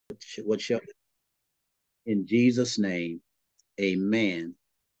what shall in Jesus' name, amen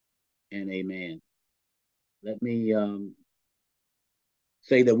and amen. Let me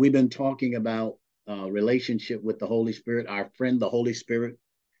say that we've been talking about relationship with the Holy Spirit, our friend, the Holy Spirit.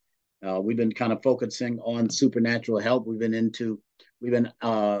 We've been kind of focusing on supernatural help. We've been in the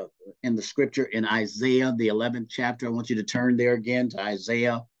scripture in Isaiah, the 11th chapter. I want you to turn there again to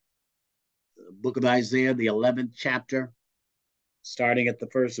Isaiah, the book of Isaiah, the 11th chapter, starting at the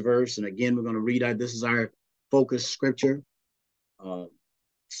first verse. And again, we're going to read this is our focus scripture. Uh,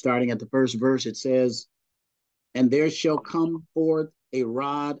 Starting at the first verse, it says, "And there shall come forth a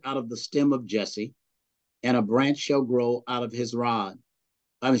rod out of the stem of Jesse, and a branch shall grow out of his rod.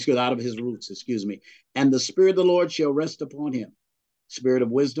 Out of his roots, excuse me. And the Spirit of the Lord shall rest upon him, spirit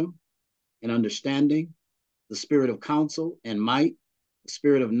of wisdom and understanding, the spirit of counsel and might, the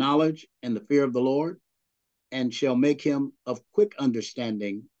spirit of knowledge and the fear of the Lord, and shall make him of quick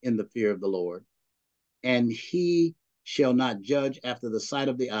understanding in the fear of the Lord. And he shall not judge after the sight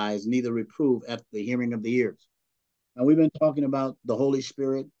of the eyes, neither reprove after the hearing of the ears." And we've been talking about the Holy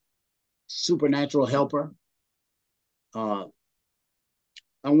Spirit, supernatural helper. Uh,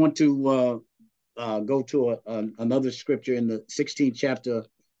 I want to go to another scripture in the 16th chapter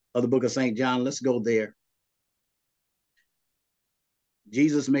of the book of St. John. Let's go there.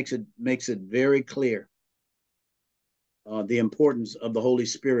 Jesus makes it very clear the importance of the Holy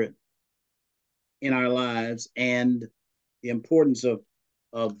Spirit in our lives and the importance of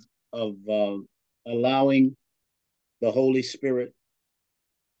allowing the Holy Spirit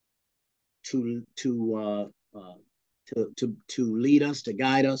to lead us, to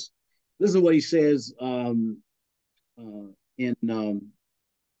guide us. This is what he says in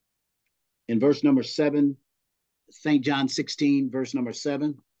verse number 7, St. John 16, verse number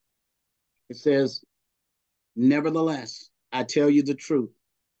 7. It says, "Nevertheless, I tell you the truth.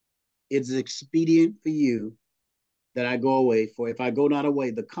 It is expedient for you that I go away, for if I go not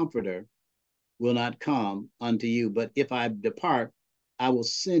away, the Comforter will not come unto you. But if I depart, I will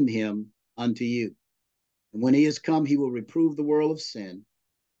send him unto you. And when he is come, he will reprove the world of sin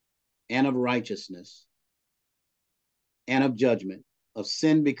and of righteousness and of judgment, of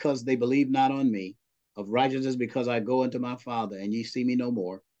sin because they believe not on me, of righteousness because I go unto my Father and ye see me no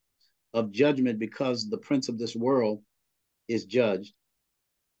more, of judgment because the prince of this world is judged."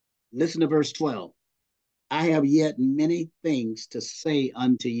 Listen to verse 12. "I have yet many things to say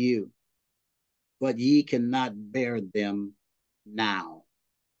unto you, but ye cannot bear them now."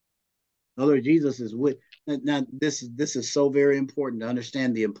 In other words, Jesus is with. Now, this is so very important to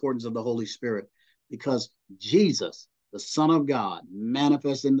understand the importance of the Holy Spirit, because Jesus, the Son of God,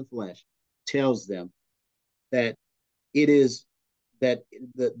 manifest in the flesh, tells them that it is that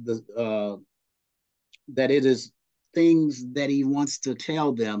that it is things that he wants to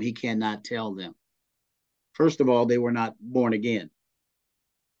tell them he cannot tell them. First of all, they were not born again.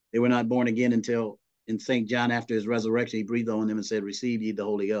 They were not born again until in St. John, after his resurrection, he breathed on them and said, "Receive ye the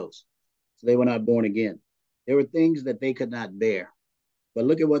Holy Ghost." So they were not born again. There were things that they could not bear. But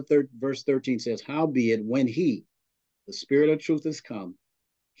look at what verse 13 says. "Howbeit, when he, the Spirit of truth, is come,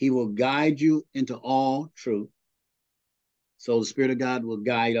 he will guide you into all truth." So the Spirit of God will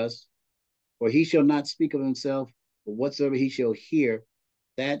guide us. "For he shall not speak of himself, but whatsoever he shall hear,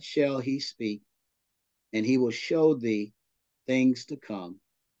 that shall he speak. And he will show thee things to come.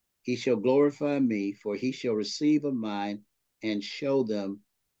 He shall glorify me, for he shall receive of mine and show them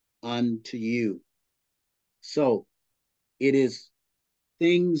unto you." So it is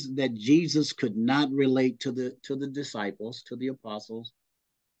things that Jesus could not relate to the disciples, to the apostles,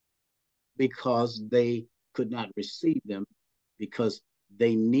 because they could not receive them, because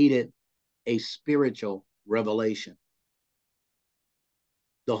they needed a spiritual revelation.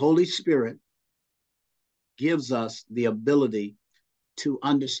 The Holy Spirit gives us the ability to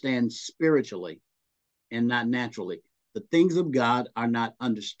understand spiritually and not naturally. The things of God are not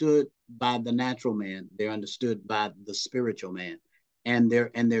understood by the natural man. They're understood by the spiritual man, and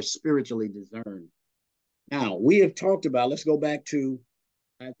they're spiritually discerned. Now, we have talked about, let's go back to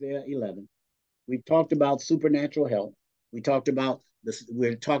Isaiah 11. We've talked about supernatural help. We're talking about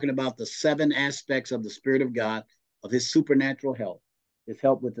the 7 aspects of the Spirit of God, of his supernatural help. His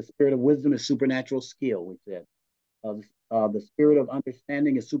help with the spirit of wisdom is supernatural skill, we said. The spirit of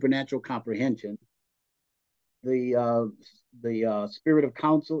understanding is supernatural comprehension. The spirit of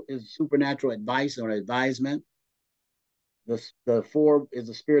counsel is supernatural advice or advisement. The 4 is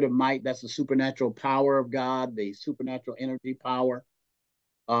the spirit of might. That's the supernatural power of God, the supernatural energy power.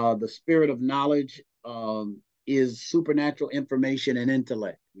 The spirit of knowledge is supernatural information and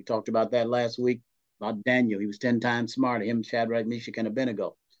intellect. We talked about that last week about Daniel. He was 10 times smarter, him, Shadrach, Meshach, and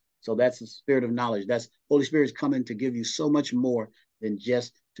Abednego. So that's the spirit of knowledge. That's Holy Spirit's coming to give you so much more than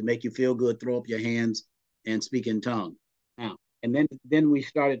just to make you feel good, throw up your hands, and speak in tongues. Now, and then we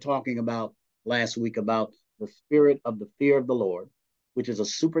started talking about last week about the spirit of the fear of the Lord, which is a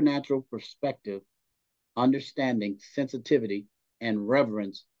supernatural perspective, understanding, sensitivity, and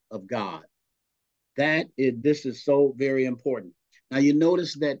reverence of God. This is so very important. Now you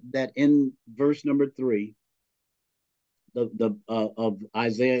notice that in verse number 3, the of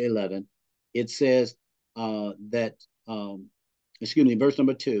Isaiah 11, it says that excuse me, verse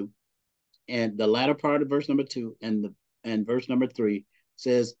number 2, and the latter part of verse number 2 and verse number 3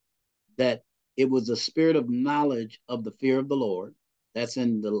 says that it was the spirit of knowledge of the fear of the Lord. That's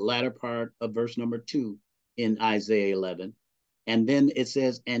in the latter part of verse number 2 in Isaiah 11. And then it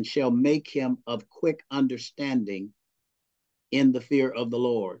says, and shall make him of quick understanding in the fear of the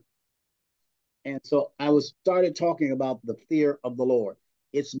Lord. And so I was started talking about the fear of the Lord.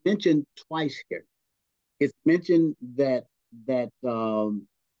 It's mentioned twice here. It's mentioned that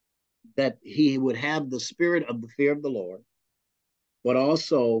he would have the spirit of the fear of the Lord, but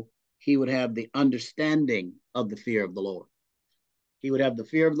also he would have the understanding of the fear of the Lord. He would have the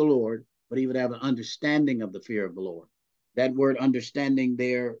fear of the Lord, but he would have an understanding of the fear of the Lord. That word understanding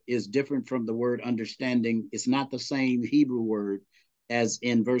there is different from the word understanding. It's not the same Hebrew word as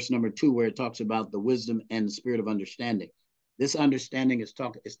in verse number 2, where it talks about the wisdom and the spirit of understanding. This understanding is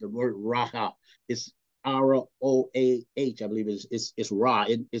the word raha. It's R-O-A-H, I believe it's ra.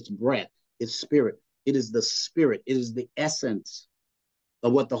 It's breath. It's spirit. It is the spirit. It is the essence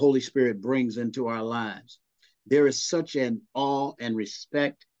of what the Holy Spirit brings into our lives. There is such an awe and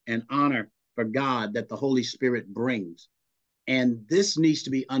respect and honor for God that the Holy Spirit brings. And this needs to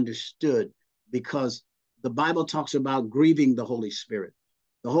be understood because the Bible talks about grieving the Holy Spirit.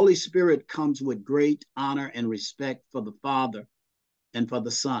 The Holy Spirit comes with great honor and respect for the Father and for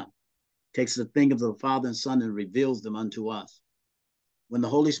the Son. Takes the thing of the Father and Son and reveals them unto us. When the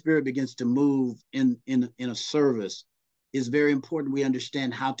Holy Spirit begins to move in a service, it's very important we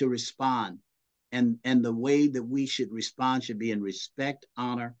understand how to respond. And the way that we should respond should be in respect,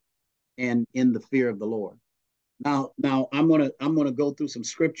 honor, and in the fear of the Lord. Now I'm gonna go through some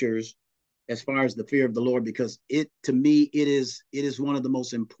scriptures as far as the fear of the Lord, because to me it is one of the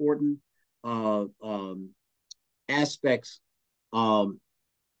most important aspects,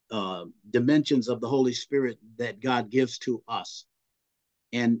 dimensions of the Holy Spirit that God gives to us,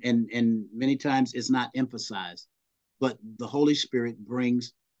 and many times it's not emphasized, but the Holy Spirit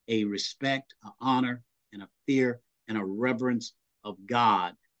brings a respect, an honor, and a fear and a reverence of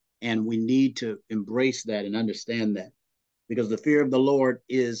God. And we need to embrace that and understand that, because the fear of the Lord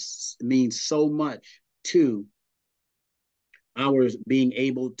means so much to our being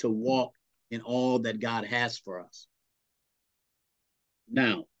able to walk in all that God has for us.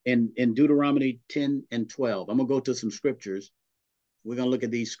 Now, in Deuteronomy 10 and 12, I'm going to go to some scriptures. We're going to look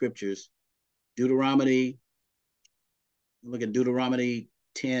at these scriptures. Look at Deuteronomy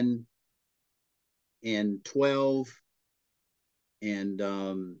 10 and 12. And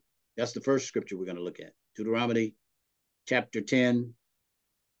that's the first scripture we're going to look at. Deuteronomy chapter 10,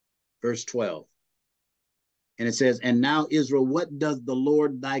 verse 12. And it says, and now, Israel, what does the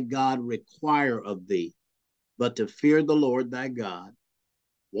Lord thy God require of thee, but to fear the Lord thy God,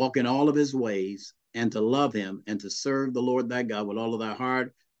 walk in all of his ways, and to love him, and to serve the Lord thy God with all of thy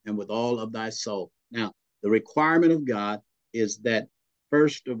heart and with all of thy soul. Now, the requirement of God is that,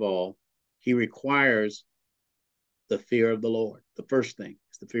 first of all, he requires the fear of the Lord. The first thing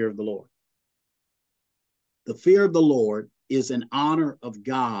is the fear of the Lord. The fear of the Lord is an honor of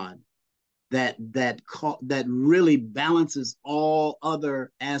God that really balances all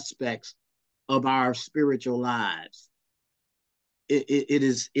other aspects of our spiritual lives. It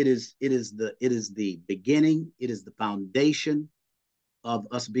is the beginning. It is the foundation of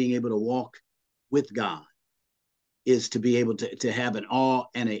us being able to walk with God, is to be able to have an awe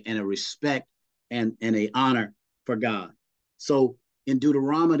and a respect and a honor for God. So in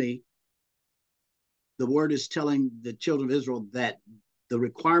Deuteronomy, the word is telling the children of Israel that the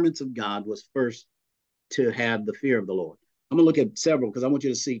requirements of God was first to have the fear of the Lord. I'm going to look at several because I want you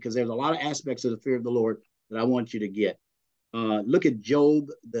to see, because there's a lot of aspects of the fear of the Lord that I want you to get. Look at Job,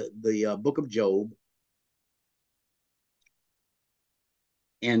 the book of Job,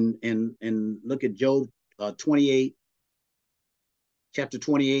 and look at Job 28, chapter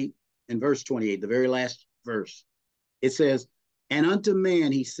 28 and verse 28, the very last verse. It says, and unto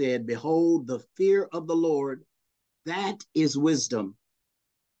man he said, behold, the fear of the Lord, that is wisdom,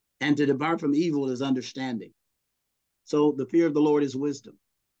 and to depart from evil is understanding. So the fear of the Lord is wisdom.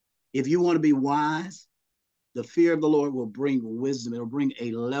 If you want to be wise, The fear of the Lord will bring wisdom. It'll bring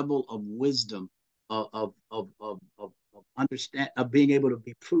a level of wisdom, of understand, of being able to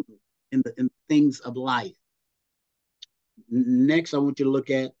be prudent in things of life. Next, I want you to look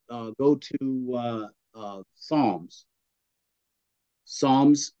at go to Psalms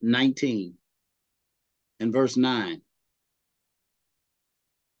 19 and verse 9,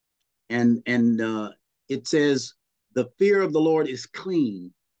 and it says, "The fear of the Lord is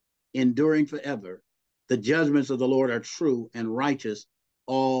clean, enduring forever. The judgments of the Lord are true and righteous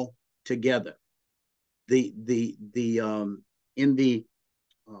altogether." The In the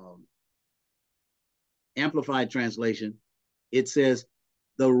um, Amplified translation, it says,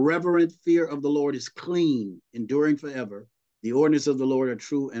 "The reverent fear of the Lord is clean, enduring forever. The ordinances of the Lord are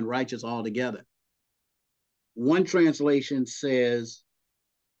true and righteous altogether." One translation says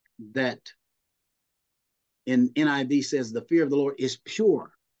that in NIV says, "The fear of the Lord is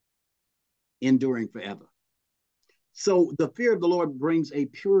pure, enduring forever." So the fear of the Lord brings a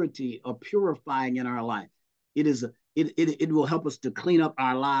purity, a purifying in our life. It will help us to clean up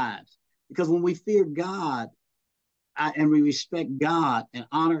our lives, because when we fear God, and we respect God and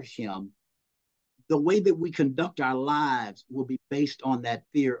honor Him, the way that we conduct our lives will be based on that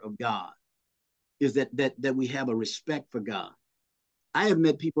fear of God. Is that we have a respect for God. I have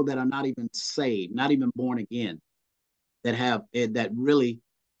met people that are not even saved, not even born again, that really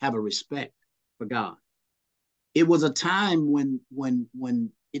have a respect for God. It was a time when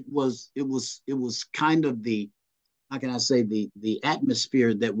it was kind of the, how can I say, the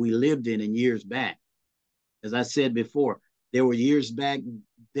atmosphere that we lived in years back. As I said before, there were years back,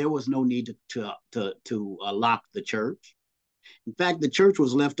 there was no need to lock the church. In fact, the church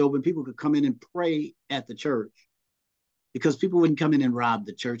was left open. People could come in and pray at the church, because people wouldn't come in and rob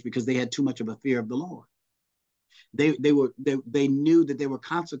the church because they had too much of a fear of the Lord. They knew that there were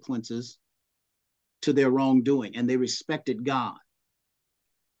consequences to their wrongdoing, and they respected God.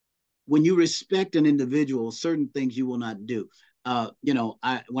 When you respect an individual, certain things you will not do.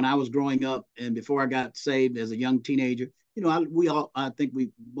 When I was growing up and before I got saved as a young teenager, I think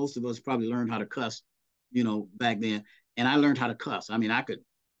most of us probably learned how to cuss, back then. And I learned how to cuss. I mean, I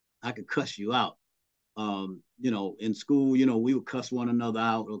could cuss you out. In school, we would cuss one another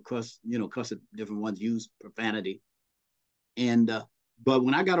out, or cuss at different ones, use profanity. And but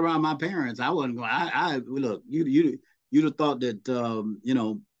when I got around my parents, I wasn't going. I look, you'd have thought that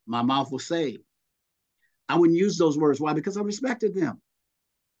my mouth was saved. I wouldn't use those words. Why? Because I respected them.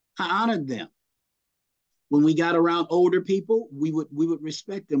 I honored them. When we got around older people, we would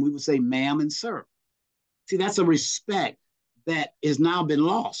respect them. We would say ma'am and sir. See, that's a respect that has now been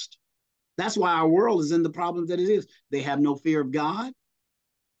lost. That's why our world is in the problems that it is. They have no fear of God.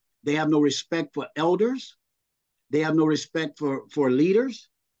 They have no respect for elders. They have no respect for leaders.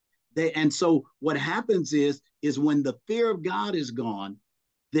 And so what happens is when the fear of God is gone,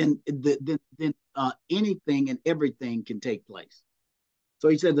 then anything and everything can take place. So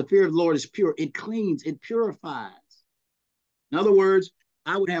he said, the fear of the Lord is pure. It cleans, it purifies. In other words,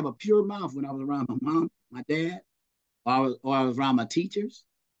 I would have a pure mouth when I was around my mom, my dad, or I was around my teachers.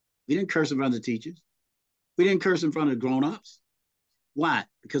 We didn't curse in front of the teachers. We didn't curse in front of the grown-ups. Why?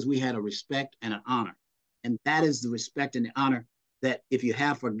 Because we had a respect and an honor. And that is the respect and the honor that if you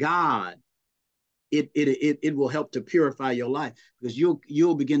have for God, it will help to purify your life, because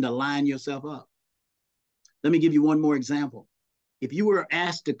you'll begin to line yourself up. Let me give you one more example. If you were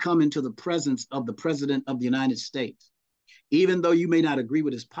asked to come into the presence of the President of the United States, even though you may not agree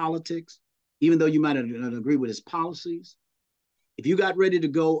with his politics, even though you might not agree with his policies, if you got ready to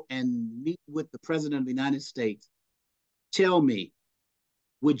go and meet with the President of the United States, tell me,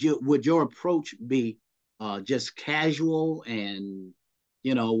 would your approach be just casual and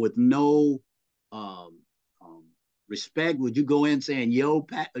with no um, um, respect? Would you go in saying yo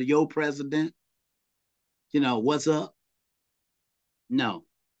President, what's up? No,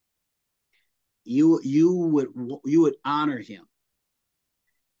 you would honor him,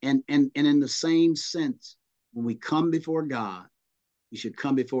 and in the same sense, when we come before God, we should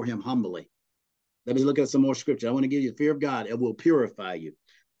come before Him humbly. Let us look at some more scripture. I want to give you the fear of God. It will purify you.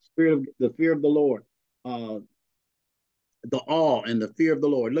 The fear of the Lord, uh, the awe and the fear of the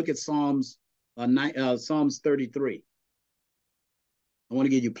Lord. Look at Psalms 33. I want to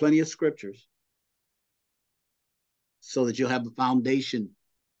give you plenty of scriptures so that you'll have the foundation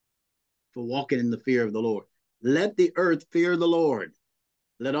for walking in the fear of the Lord. Let the earth fear the Lord.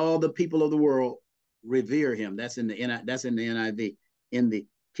 Let all the people of the world revere Him. That's in the NIV. In the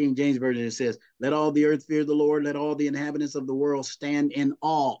King James Version, it says, "Let all the earth fear the Lord. Let all the inhabitants of the world stand in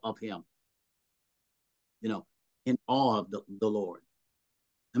awe of Him." In awe of the Lord.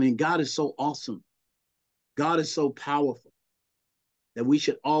 I mean, God is so awesome. God is so powerful that we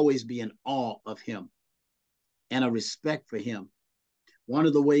should always be in awe of him and a respect for him. One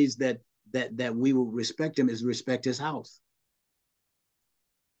of the ways that we will respect him is respect his house.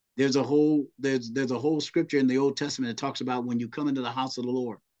 There's a whole scripture in the Old Testament that talks about when you come into the house of the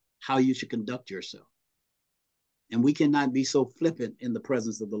Lord, how you should conduct yourself. And we cannot be so flippant in the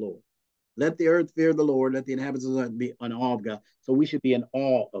presence of the Lord. Let the earth fear the Lord, let the inhabitants of the earth be in awe of God. So we should be in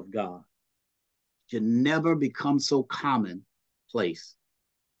awe of God. Should never become so commonplace.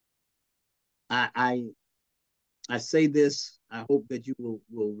 I say this, I hope that you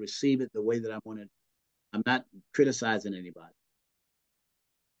will receive it the way that I want it. I'm not criticizing anybody.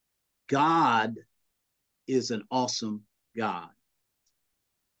 God is an awesome God.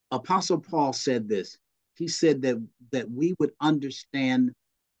 Apostle Paul said this. He said that we would understand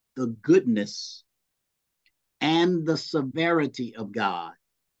the goodness and the severity of God.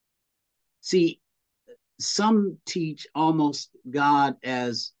 See, some teach almost God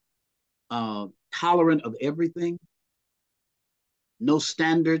as tolerant of everything, no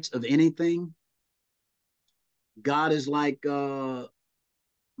standards of anything. God is like my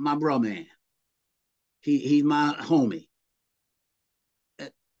bro man. He's my homie.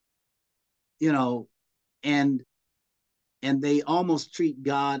 You know, and they almost treat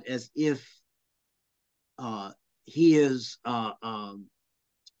God as if he is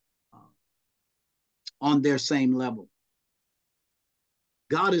on their same level.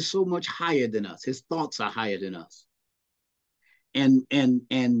 God is so much higher than us. His thoughts are higher than us. And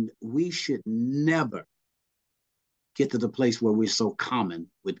we should never get to the place where we're so common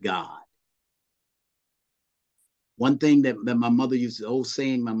with God. One thing that my mother used to, old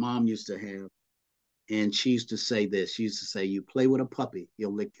saying my mom used to have, and she used to say this, she used to say, you play with a puppy,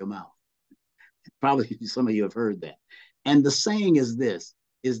 he'll lick your mouth. Probably some of you have heard that. And the saying is this,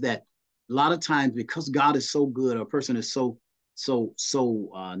 is that a lot of times because God is so good, or a person is so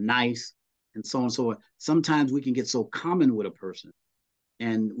nice and so on and so on, sometimes we can get so common with a person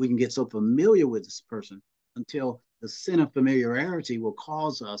and we can get so familiar with this person until the sin of familiarity will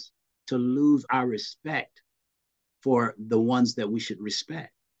cause us to lose our respect for the ones that we should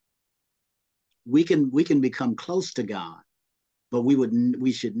respect. We can become close to God, but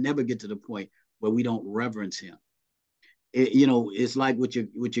we should never get to the point where we don't reverence him. It's like with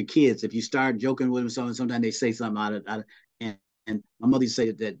your kids. If you start joking with them, sometimes they say something out of and my mother used to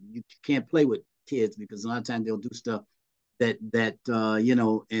say that you can't play with kids because a lot of times they'll do stuff that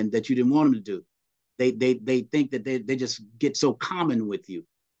and that you didn't want them to do. They think that they just get so common with you.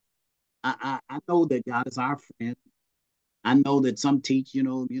 I know that God is our friend. I know that some teach,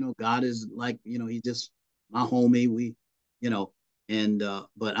 God is like, he's just my homie.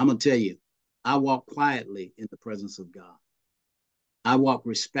 But I'm gonna tell you, I walk quietly in the presence of God. I walk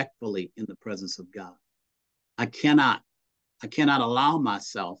respectfully in the presence of God. I cannot allow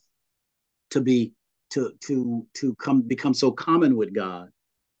myself to become so common with God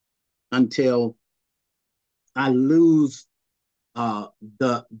until I lose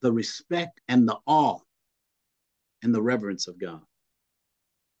the respect and the awe and the reverence of God.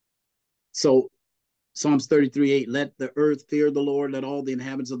 So Psalms 33:8, let the earth fear the Lord, let all the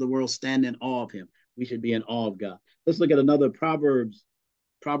inhabitants of the world stand in awe of him. We should be in awe of God. Let's look at another Proverbs,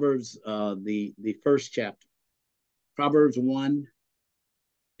 the first chapter. Proverbs 1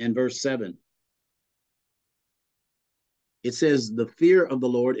 and verse 7. It says, the fear of the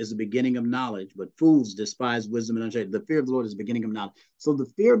Lord is the beginning of knowledge, but fools despise wisdom and understanding. The fear of the Lord is the beginning of knowledge. So the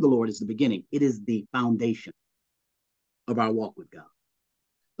fear of the Lord is the beginning. It is the foundation of our walk with God.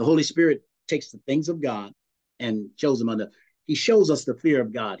 The Holy Spirit takes the things of God and shows them under. He shows us the fear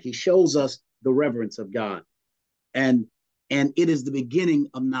of God. He shows us the reverence of God. And it is the beginning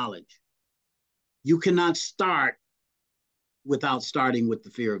of knowledge. You cannot start without starting with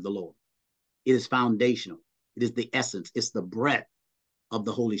the fear of the Lord. It is foundational. It is the essence. It's the breath of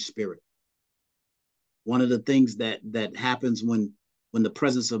the Holy Spirit. One of the things that happens when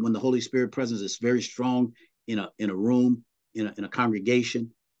the Holy Spirit presence is very strong in a room, in a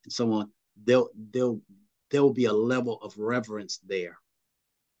congregation, and so on, there'll be a level of reverence there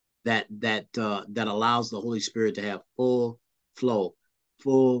that allows the Holy Spirit to have full flow,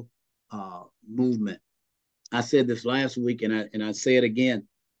 full movement. I said this last week, and I say it again,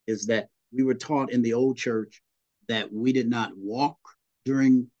 is that we were taught in the old church that we did not walk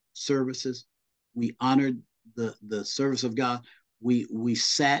during services. We honored the service of God. We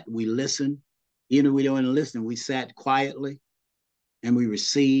sat, we listened. Even if we don't listen, we sat quietly and we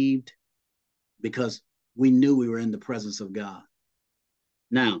received because we knew we were in the presence of God.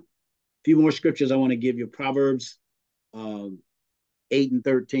 Now, a few more scriptures I want to give you. Proverbs 8 and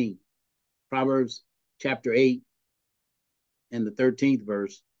 13. Proverbs chapter 8 and the 13th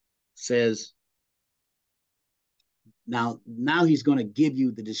verse says, now he's going to give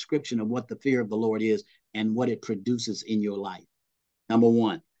you the description of what the fear of the Lord is and what it produces in your life. Number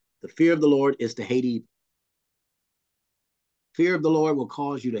one, the fear of the Lord is to hate evil. Fear of the Lord will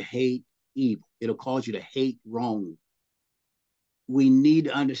cause you to hate evil. It'll cause you to hate wrong. We need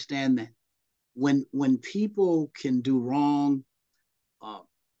to understand that when people can do wrong, uh,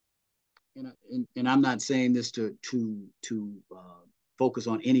 and I'm not saying this to focus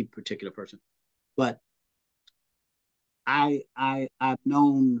on any particular person, but I've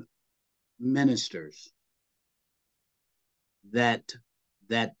known ministers that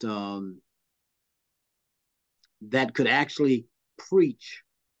that that could actually preach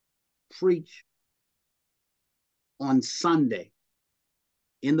on Sunday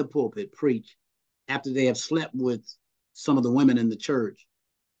in the pulpit, preach after they have slept with some of the women in the church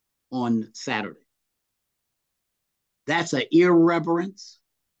on Saturday. That's an irreverence.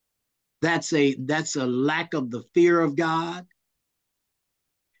 That's a lack of the fear of God.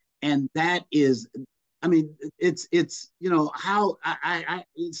 And that is, I mean, it's how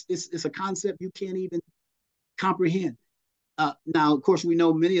it's a concept you can't even comprehend. Now, of course, we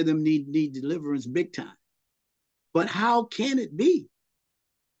know many of them need deliverance big time. But how can it be?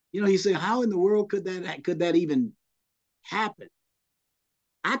 You say, how in the world could that even happen?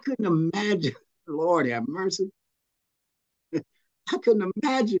 I couldn't imagine. Lord have mercy. I couldn't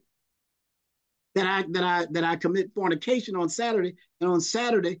imagine that I commit fornication on Saturday, and on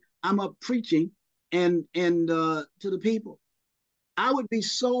Saturday I'm up preaching and to the people. I would be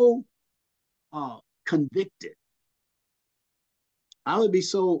so convicted. I would be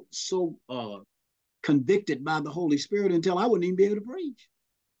so convicted by the Holy Spirit until I wouldn't even be able to preach.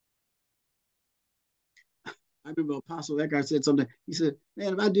 I remember Apostle Eckhart said something. He said,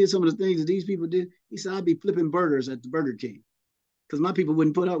 man, if I did some of the things that these people did, he said, I'd be flipping burgers at the Burger King because my people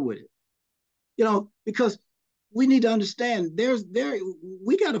wouldn't put up with it. Because we need to understand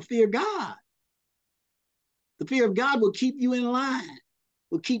we got to fear God. The fear of God will keep you in line,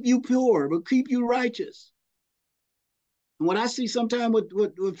 will keep you pure, will keep you righteous. And what I see sometimes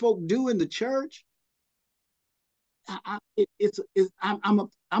what folk do in the church, I'm as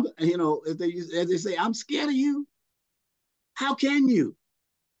they say, I'm scared of you. How can you?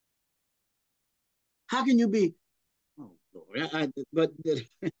 How can you be? Oh Lord, but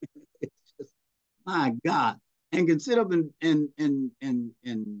my God, and can sit up and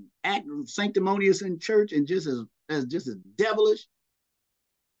act sanctimonious in church and just as devilish.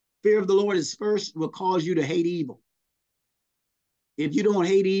 Fear of the Lord is first will cause you to hate evil. If you don't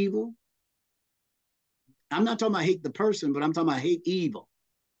hate evil, I'm not talking about hate the person, but I'm talking about hate evil.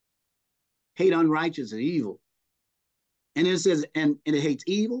 Hate unrighteous and evil. And it says, and it hates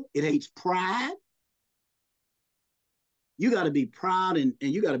evil, it hates pride. You got to be proud and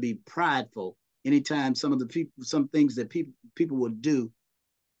you got to be prideful anytime some things that people would do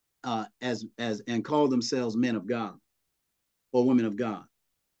as and call themselves men of God or women of God.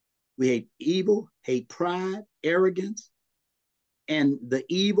 We hate evil, hate pride, arrogance, and the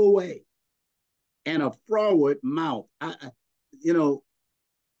evil way, and a froward mouth.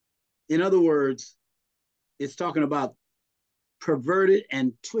 In other words, it's talking about perverted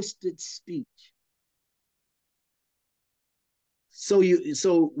and twisted speech. So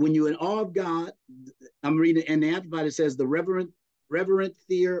when you're in awe of God, I'm reading, and the Amplified, it says the reverent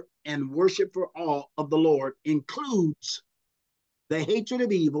fear and worship for awe of the Lord includes the hatred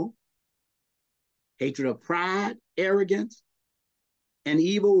of evil, hatred of pride, arrogance, and the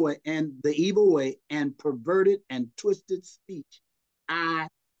evil way, and perverted and twisted speech. I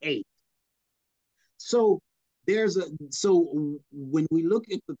hate. So when we look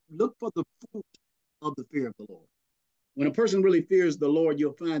for the fruit of the fear of the Lord. When a person really fears the Lord,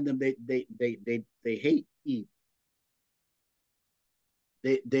 you'll find them they hate evil.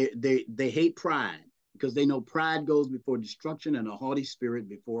 They hate pride because they know pride goes before destruction and a haughty spirit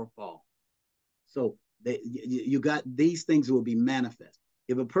before a fall. So you got these things will be manifest.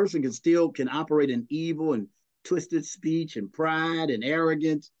 If a person can operate in evil and twisted speech and pride and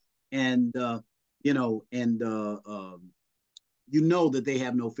arrogance and that they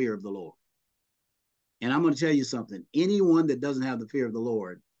have no fear of the Lord. And I'm going to tell you something. Anyone that doesn't have the fear of the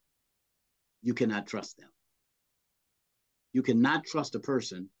Lord, you cannot trust them. You cannot trust a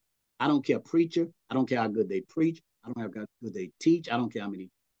person. I don't care, preacher. I don't care how good they preach. I don't care how good they teach. I don't care how many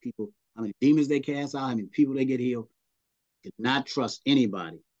demons they cast out, how many people they get healed. You cannot trust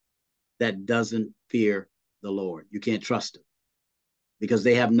anybody that doesn't fear the Lord. You can't trust them because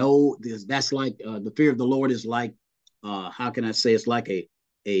they have that's like the fear of the Lord is like, how can I say, it's like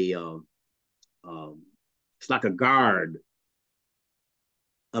It's like a guard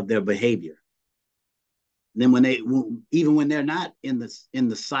of their behavior. And then when they, even when they're not in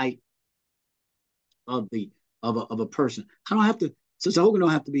the sight of a person, I don't have to. Sister Hogan don't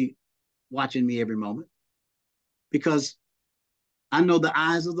have to be watching me every moment because I know the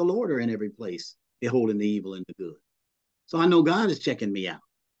eyes of the Lord are in every place, beholding the evil and the good. So I know God is checking me out.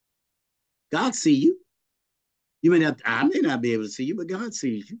 God see you. You may not, I may not be able to see you, but God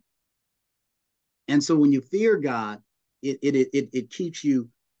sees you. And so when you fear God, it keeps you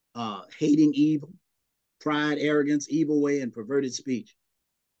hating evil, pride, arrogance, evil way, and perverted speech.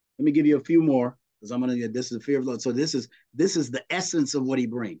 Let me give you a few more because I'm gonna get this is the fear of the Lord. So this is the essence of what he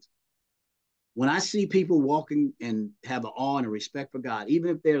brings. When I see people walking and have an awe and a respect for God,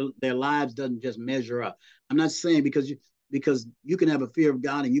 even if their lives doesn't just measure up, I'm not saying because you can have a fear of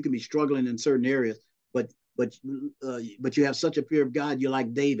God and you can be struggling in certain areas, but but you have such a fear of God, you're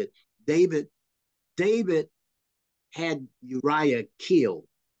like David. David had Uriah killed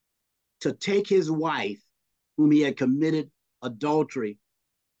to take his wife, whom he had committed adultery,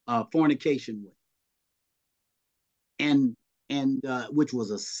 fornication with, and which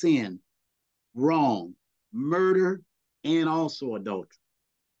was a sin, wrong, murder, and also adultery.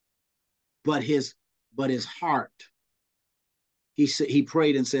 But his heart, he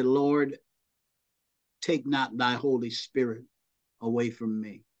prayed and said, Lord, take not thy Holy Spirit away from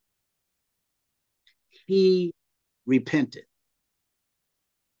me. He repented.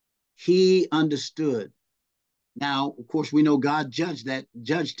 He understood. Now, of course, we know God judged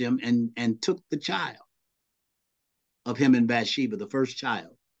him and took the child of him and Bathsheba, the first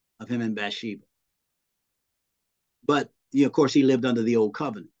child of him and Bathsheba. But of course, he lived under the old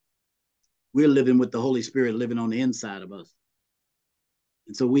covenant. We're living with the Holy Spirit living on the inside of us.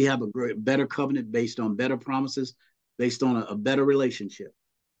 And so we have a better covenant based on better promises, based on a better relationship.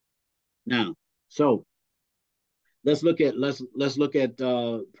 Now, so let's look at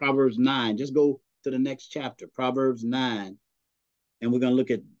Proverbs 9. Just go to the next chapter, Proverbs 9, and we're going to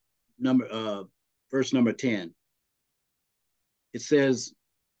look at verse number 10. It says,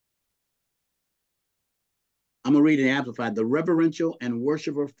 I'm going to read it amplified. The reverential and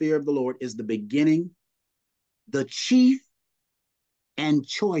worshipful fear of the Lord is the beginning, the chief and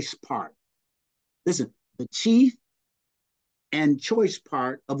choice part. Listen, the chief and choice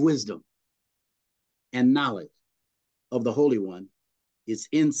part of wisdom and knowledge of the Holy One is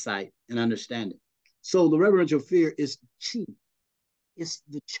insight and understanding. So the reverential fear is chief. It's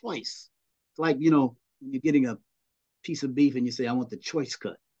the choice. It's like, when you're getting a piece of beef and you say, I want the choice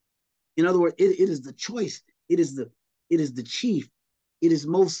cut. In other words, it is the choice. It is the chief. It is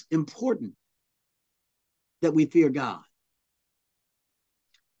most important that we fear God.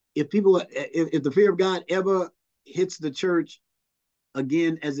 If the fear of God ever hits the church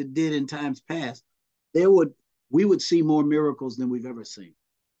again as it did in times past, we would see more miracles than we've ever seen.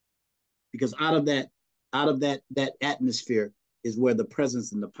 Because out of that atmosphere is where the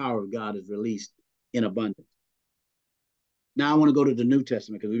presence and the power of God is released in abundance. Now I want to go to the New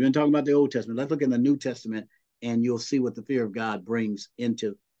Testament because we've been talking about the Old Testament. Let's look in the New Testament and you'll see what the fear of God brings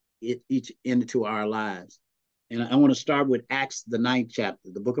into our lives. And I want to start with Acts, the 9th chapter,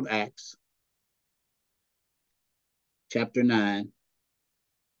 the book of Acts, chapter 9,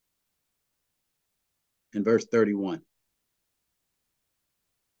 and verse 31.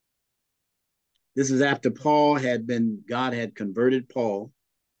 This is after God had converted Paul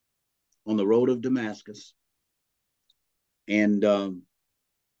on the road of Damascus. And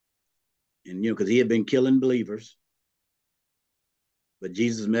because he had been killing believers. But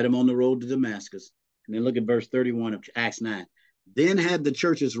Jesus met him on the road to Damascus. And then look at verse 31 of Acts 9. Then had the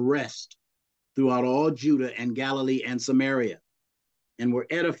churches rest throughout all Judah and Galilee and Samaria, and were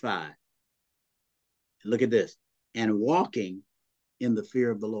edified. And look at this. And walking in the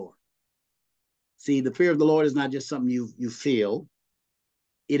fear of the Lord. See, the fear of the Lord is not just something you feel.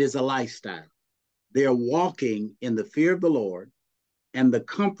 It is a lifestyle. They're walking in the fear of the Lord and the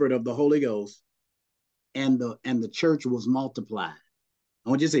comfort of the Holy Ghost, and the church was multiplied. I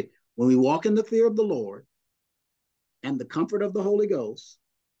want you to see, when we walk in the fear of the Lord and the comfort of the Holy Ghost,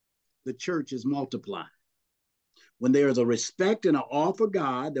 the church is multiplied. When there is a respect and an awe for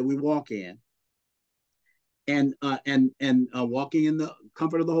God that we walk in, and walking in the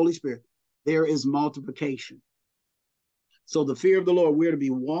comfort of the Holy Spirit, there is multiplication. So the fear of the Lord, we're to be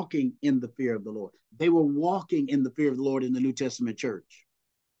walking in the fear of the Lord. They were walking in the fear of the Lord in the New Testament church.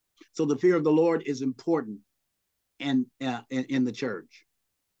 So the fear of the Lord is important in the church.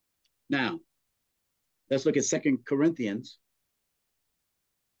 Now, let's look at 2 Corinthians,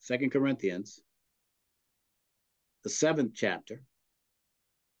 the 7th chapter,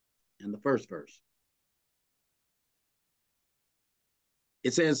 and the first verse.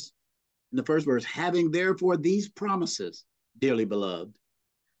 It says in the first verse, having therefore these promises, dearly beloved,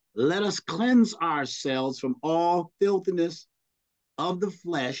 let us cleanse ourselves from all filthiness of the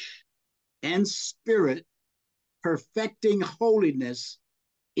flesh and spirit, perfecting holiness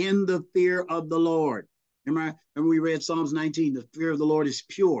in the fear of the Lord. Remember we read Psalms 19, the fear of the Lord is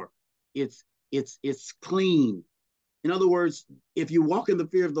pure. It's clean. In other words, if you walk in the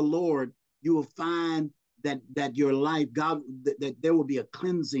fear of the Lord, you will find that your life, God, that there will be a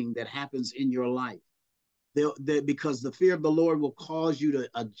cleansing that happens in your life. Because the fear of the Lord will cause you to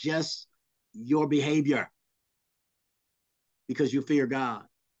adjust your behavior because you fear God.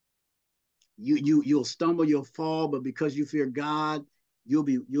 You'll stumble, you'll fall, but because you fear God,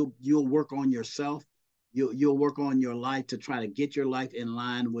 you'll work on yourself. You'll work on your life to try to get your life in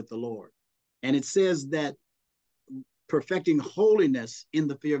line with the Lord. And it says that perfecting holiness in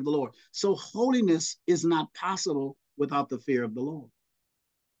the fear of the Lord. So holiness is not possible without the fear of the Lord.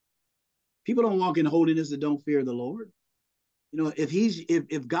 People don't walk in holiness that don't fear the Lord. You know,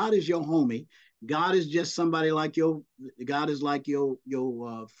 if God is your homie, God is just somebody like God is like your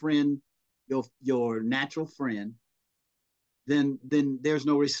friend, your natural friend, then there's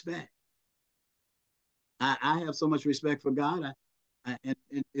no respect. I have so much respect for God. And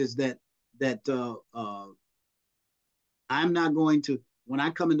is that I'm not going to, when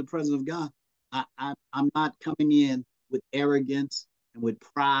I come in the presence of God, I'm not coming in with arrogance and with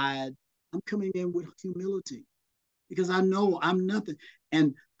pride. I'm coming in with humility because I know I'm nothing.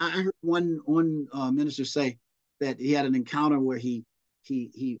 And I heard one minister say that he had an encounter where he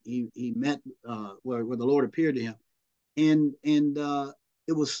met where the Lord appeared to him, and the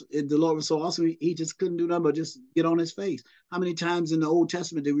Lord was so awesome. He just couldn't do nothing but just get on his face. How many times in the Old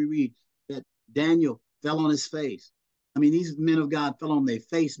Testament did we read that Daniel fell on his face? I mean, these men of God fell on their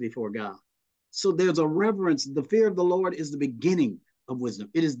face before God. So there's a reverence. The fear of the Lord is the beginning of wisdom.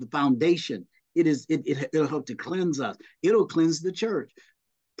 It is the foundation. It'll help to cleanse us. It'll cleanse the church.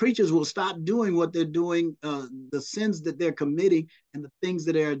 Preachers will stop doing what they're doing, the sins that they're committing and the things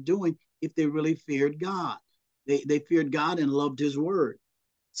that they're doing if they really feared God. They feared God and loved his word.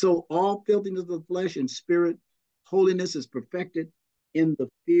 So all filthiness of the flesh and spirit, holiness is perfected in the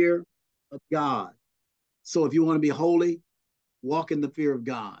fear of God. So if you want to be holy, walk in the fear of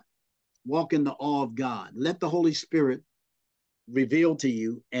God. Walk in the awe of God. Let the Holy Spirit reveal to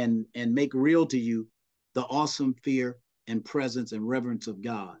you and make real to you the awesome fear and presence and reverence of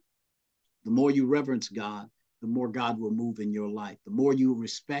God. The more you reverence God, the more God will move in your life. The more you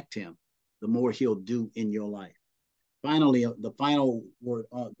respect him, the more he'll do in your life. Finally, the final word,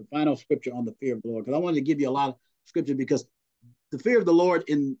 the final scripture on the fear of the Lord, because I wanted to give you a lot of scripture because the fear of the Lord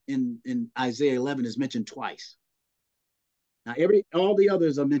in Isaiah 11 is mentioned twice. Now, all the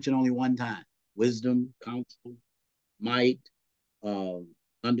others are mentioned only one time: wisdom, counsel, might, uh,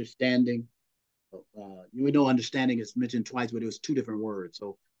 understanding. We know understanding is mentioned twice, but it was two different words,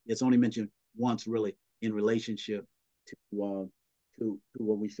 so it's only mentioned once, really, in relationship to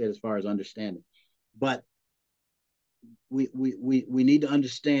what we said as far as understanding. But we need to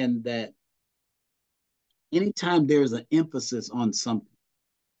understand that anytime there is an emphasis on something,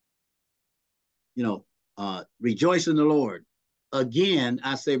 rejoice in the Lord. Again,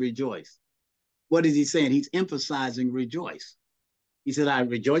 I say rejoice. What is he saying? He's emphasizing rejoice. He said, I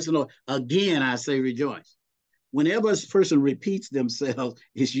rejoice in the Lord. Again, I say rejoice. Whenever a person repeats themselves,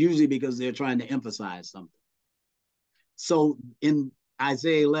 it's usually because they're trying to emphasize something. So in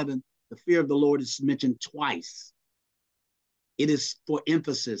Isaiah 11, the fear of the Lord is mentioned twice. It is for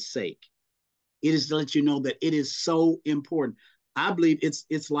emphasis sake. It is to let you know that it is so important. I believe it's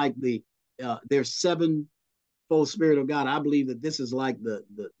like there's sevenfold Spirit of God. I believe that this is like the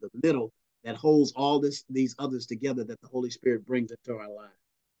middle that holds all these others together that the Holy Spirit brings into our lives.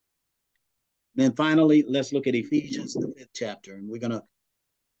 Then finally, let's look at Ephesians, the 5th chapter, and we're gonna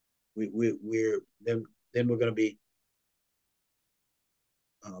then we're gonna be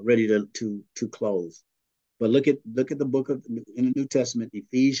ready to close. But look at the book of in the New Testament,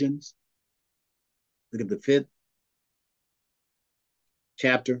 Ephesians. Look at the 5th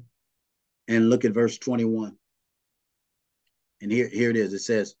chapter, and look at verse 21. And here it is. It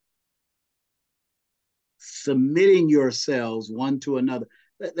says, submitting yourselves one to another.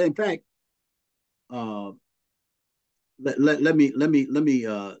 In fact, let me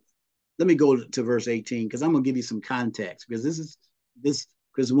go to verse 18 because I'm gonna give you some context because this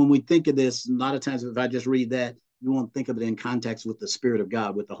because when we think of this, a lot of times if I just read that, you won't think of it in context with the Spirit of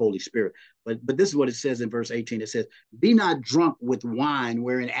God, with the Holy Spirit. But this is what it says in verse 18. It says, be not drunk with wine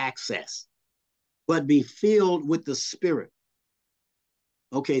wherein excess, but be filled with the Spirit.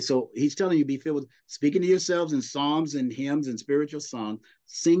 Okay, so he's telling you be filled with speaking to yourselves in psalms and hymns and spiritual song,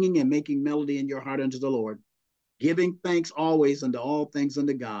 singing and making melody in your heart unto the Lord, giving thanks always unto all things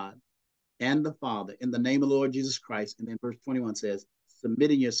unto God and the Father in the name of the Lord Jesus Christ. And then verse 21 says,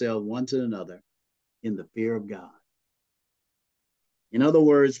 submitting yourselves one to another in the fear of God. In other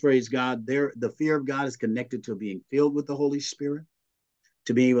words, praise God, there the fear of God is connected to being filled with the Holy Spirit,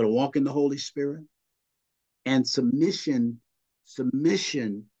 to being able to walk in the Holy Spirit, and submission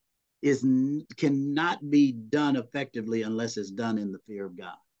is cannot be done effectively unless it's done in the fear of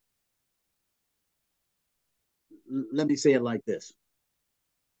God. Let me say it like this: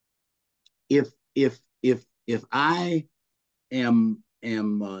 if I am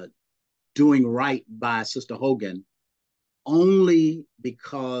doing right by Sister Hogan only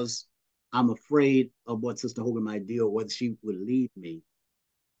because I'm afraid of what Sister Hogan might do or whether she would leave me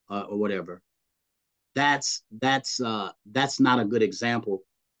or whatever, that's not a good example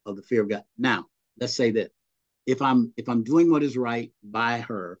of the fear of God. Now, let's say that if I'm doing what is right by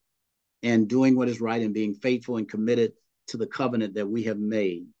her and doing what is right and being faithful and committed to the covenant that we have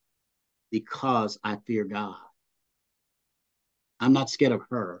made because I fear God. I'm not scared of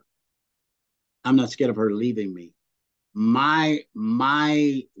her. I'm not scared of her leaving me. My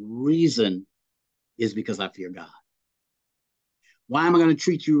reason is because I fear God. Why am I going to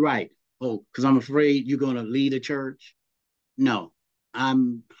treat you right? Oh, because I'm afraid you're going to lead a church? No,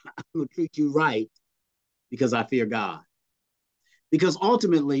 I'm going to treat you right because I fear God. Because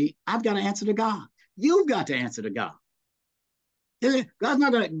ultimately, I've got to answer to God. You've got to answer to God. God's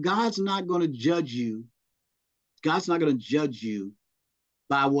not going to judge you. God's not going to judge you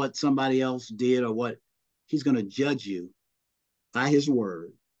by what somebody else did or what He's going to judge you by His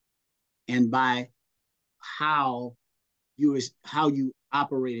word and by how you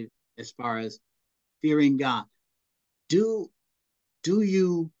operated as far as fearing God. Do do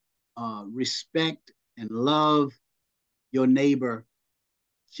you respect and love your neighbor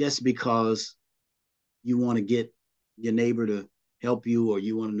just because you want to get your neighbor to help you or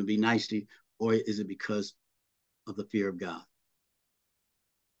you want him to be nice to you, or is it because of the fear of God?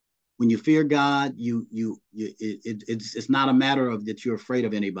 When you fear God, it's not a matter of that you're afraid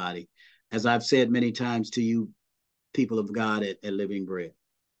of anybody. As I've said many times to you, people of God at Living Bread,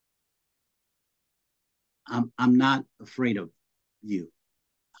 I'm not afraid of you.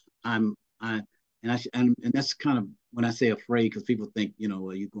 I'm I and that's kind of when I say afraid because people think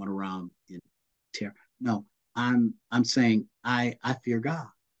well, you're going around in terror. No, I'm saying I fear God.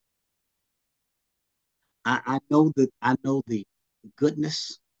 I know the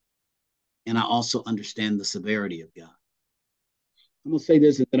goodness and I also understand the severity of God. I'm gonna say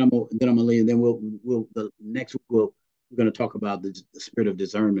this, and then I'm gonna leave. And then we'll the next we're gonna talk about the spirit of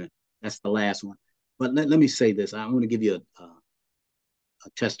discernment. That's the last one. But let me say this. I'm gonna give you a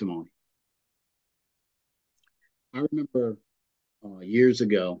testimony. I remember years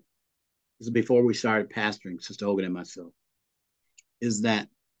ago. This is before we started pastoring, Sister Hogan and myself. Is that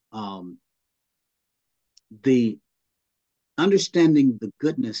um, the understanding the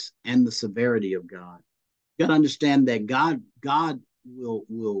goodness and the severity of God. You got to understand that God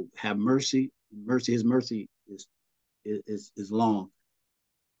will have mercy. His mercy is long.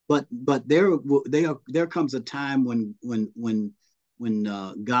 But there comes a time when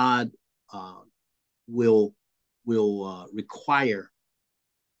God uh, will require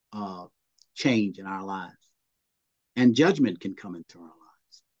uh, change in our lives, and judgment can come into our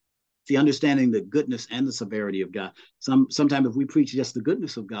lives. See, understanding the goodness and the severity of God. Sometimes if we preach just the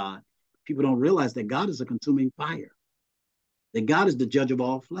goodness of God, people don't realize that God is a consuming fire. That God is the judge of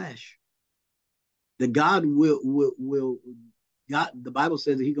all flesh. That God will God. The Bible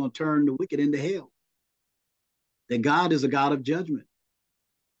says that He's going to turn the wicked into hell. That God is a God of judgment.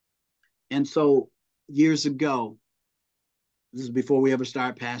 And so years ago, this is before we ever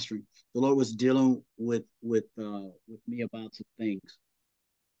started pastoring, the Lord was dealing with me about some things,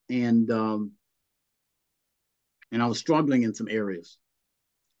 and and I was struggling in some areas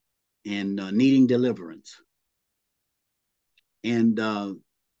and needing deliverance. And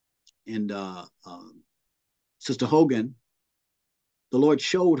and Sister Hogan, the Lord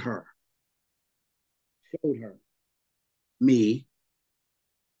showed her me,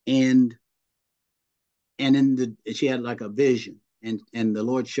 and in the she had like a vision, and the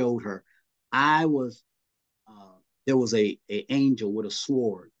Lord showed her. I was there was a angel with a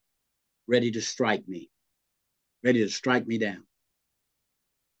sword ready to strike me, ready to strike me down.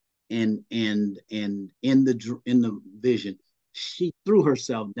 And in the vision, she threw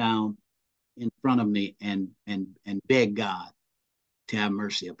herself down in front of me and begged God to have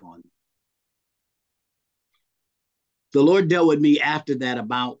mercy upon me. The Lord dealt with me after that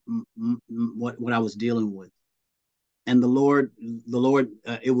about what I was dealing with, and the Lord,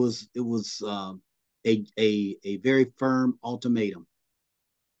 it was a very firm ultimatum.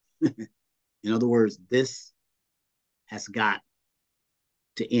 In other words, this has got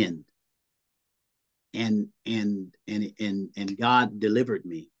to end, and God delivered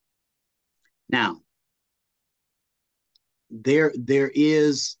me. Now, there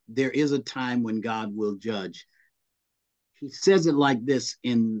is a time when God will judge. He says it like this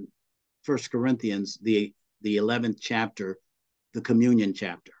in First Corinthians, the 11th chapter, the communion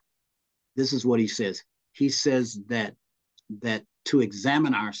chapter. This is what he says. He says that to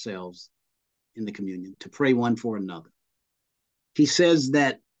examine ourselves in the communion, to pray one for another. He says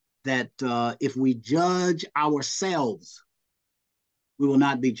that if we judge ourselves, we will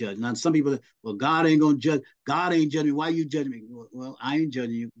not be judged. Now, some people, well, God ain't gonna judge. God ain't judging me. Why you judging me? Well, I ain't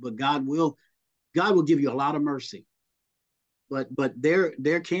judging you, but God will. God will give you a lot of mercy. But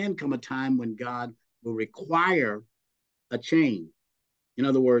there can come a time when God will require a change. In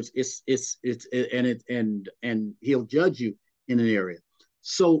other words, it's and and He'll judge you in an area.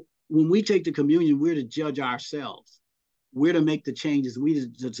 So when we take the communion, we're to judge ourselves. We're to make the changes. We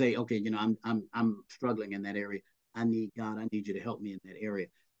to say, okay, I'm struggling in that area. I need God. I need you to help me in that area.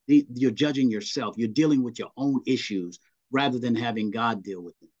 You're judging yourself. You're dealing with your own issues rather than having God deal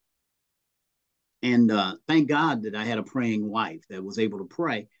with them. And thank God that I had a praying wife that was able to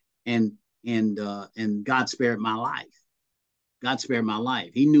pray, and and God spared my life. God spared my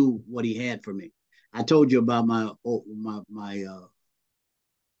life. He knew what He had for me. I told you about my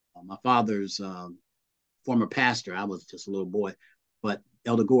father's former pastor. I was just a little boy, but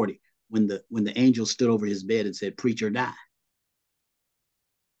Elder Gordy, when the angel stood over his bed and said, "Preach or die,"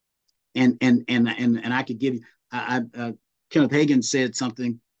 and I could give you, Kenneth Hagin said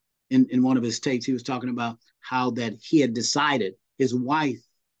something in one of his tapes. He was talking about how that he had decided, his wife,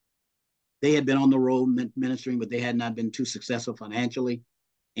 they had been on the road ministering, but they had not been too successful financially,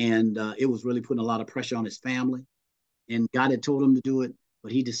 and it was really putting a lot of pressure on his family. And God had told him to do it,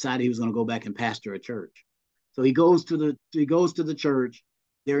 but he decided he was going to go back and pastor a church. So he goes to the church.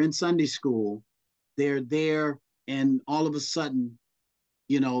 They're in Sunday school. They're there, and all of a sudden,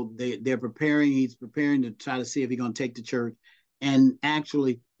 they're preparing. He's preparing to try to see if he's going to take the church. And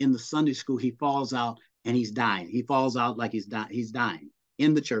actually, in the Sunday school, he falls out and he's dying. He falls out like he's dying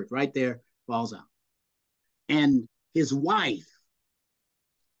in the church right there. Falls out, and his wife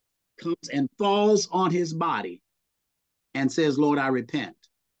comes and falls on his body and says, "Lord, I repent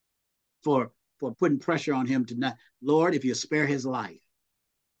for putting pressure on him to not. Lord, if you spare his life."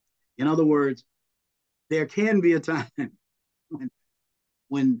 In other words, there can be a time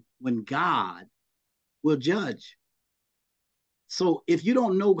when when God will judge. So if you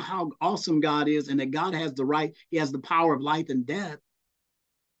don't know how awesome God is and that God has the right, He has the power of life and death,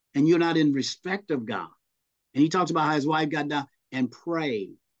 and you're not in respect of God. And he talks about how his wife got down and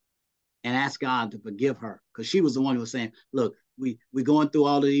prayed and asked God to forgive her, because she was the one who was saying, "Look, we're going through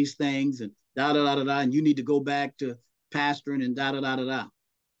all of these things and da da da da da, and you need to go back to pastoring and da da da da da."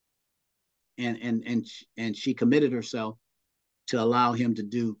 And she committed herself to allow him to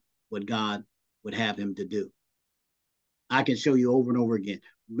do what God would have him to do. I can show you over and over again.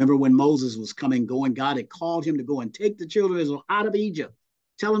 Remember when Moses was going, God had called him to go and take the children of Israel out of Egypt,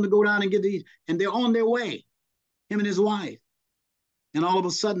 tell them to go down and get these, and they're on their way, him and his wife. And all of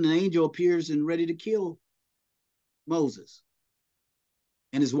a sudden, an angel appears and ready to kill Moses.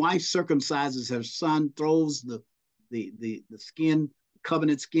 And his wife circumcises her son, throws the skin,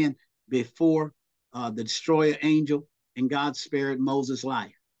 covenant skin, before the destroyer angel, and God spared Moses'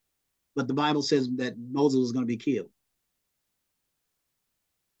 life. But the Bible says that Moses was going to be killed.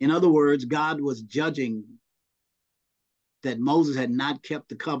 In other words, God was judging that Moses had not kept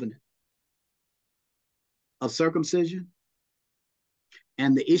the covenant of circumcision,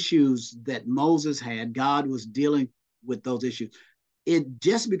 and the issues that Moses had. God was dealing with those issues. It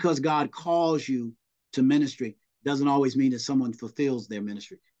just because God calls you to ministry doesn't always mean that someone fulfills their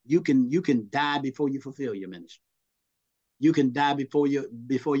ministry. You can die before you fulfill your ministry. You can die before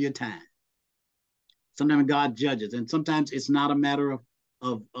your time. Sometimes God judges, and sometimes it's not a matter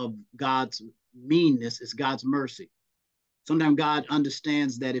of God's meanness, it's God's mercy. Sometimes God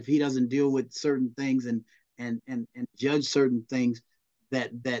understands that if He doesn't deal with certain things and judge certain things,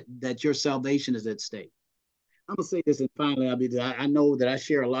 that your salvation is at stake. I'm gonna say this, and finally, I know that I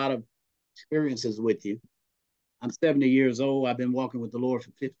share a lot of experiences with you. I'm 70 years old. I've been walking with the Lord for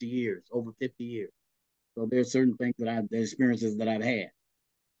 50 years, over 50 years. So there's certain things the experiences that I've had.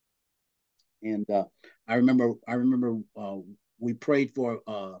 And I remember we prayed for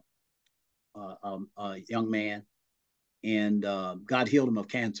a young man, and God healed him of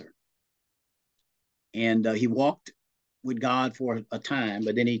cancer. And he walked with God for a time,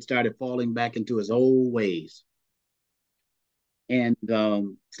 but then he started falling back into his old ways, and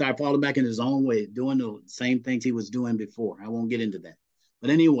started falling back in his own way, doing the same things he was doing before. I won't get into that, but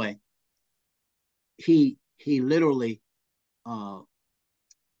anyway, he literally uh,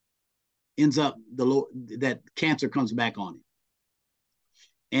 ends up the Lord, that cancer comes back on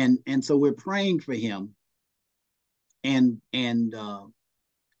him, and so we're praying for him, and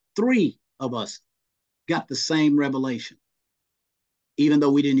three of us got the same revelation, even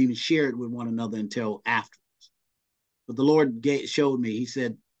though we didn't even share it with one another until after. But the Lord showed me. He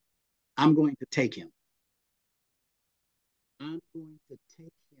said, "I'm going to take him. I'm going to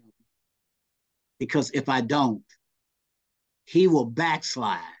take him because if I don't, he will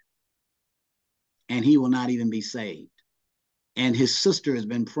backslide and he will not even be saved." And his sister has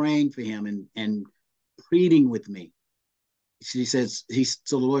been praying for him and pleading with me. She says,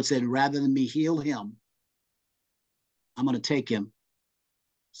 so the Lord said, rather than me heal him, I'm going to take him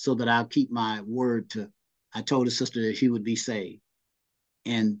so that I'll keep my word to, I told his sister that he would be saved.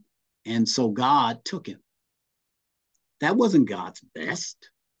 And, and so God took him. That wasn't God's best,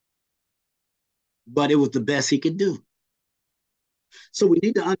 but it was the best he could do. So we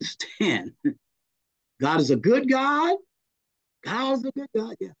need to understand God is a good God. God is a good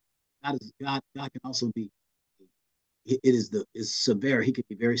God. Yeah. God can also be, is severe. He can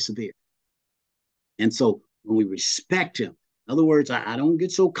be very severe. And so when we respect him, in other words, I don't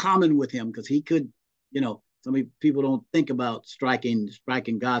get so common with him because he could, some people don't think about striking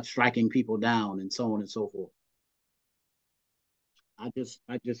God, striking people down, and so on and so forth. I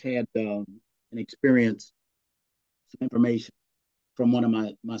just had an experience, some information from one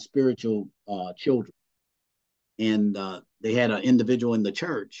of my spiritual children, and they had an individual in their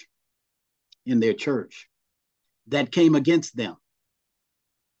church, that came against them.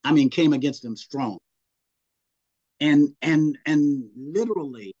 I mean, came against them strong, and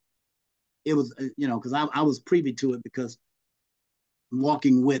literally, it was because I was privy to it because I'm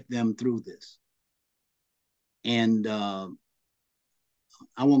walking with them through this, and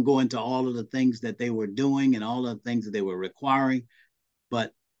I won't go into all of the things that they were doing and all of the things that they were requiring,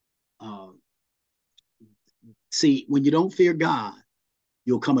 but uh, see, when you don't fear God,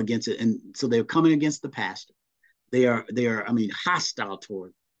 you'll come against it, and so they're coming against the pastor. They are I mean, hostile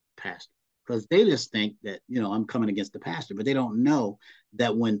toward the pastor because they just think that I'm coming against the pastor, but they don't know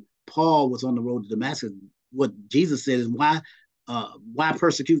that when Paul was on the road to Damascus, what Jesus said is, why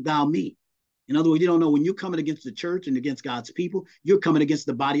persecute thou me? In other words, you don't know, when you're coming against the church and against God's people, you're coming against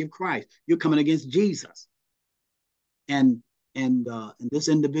the body of Christ. You're coming against Jesus. And and this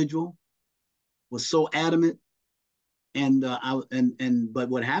individual was so adamant. And but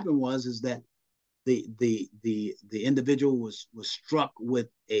what happened was that the individual was struck with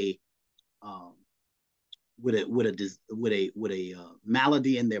a um,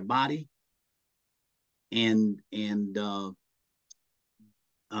 malady in their body, and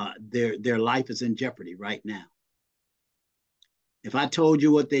their life is in jeopardy right now. If I told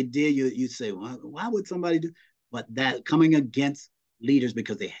you what they did, you'd say, well, why would somebody do? But that coming against leaders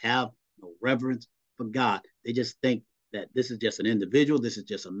because they have no reverence for God. They just think that this is just an individual. This is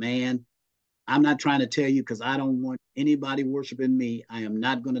just a man. I'm not trying to tell you because I don't want anybody worshiping me. I am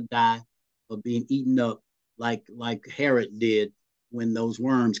not going to die of being eaten up like Herod did when those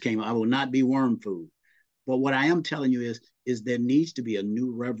worms came. I will not be worm food. But what I am telling you is there needs to be a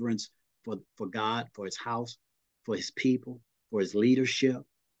new reverence for God, for his house, for his people, for his leadership,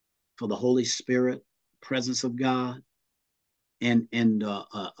 for the Holy Spirit, presence of God, and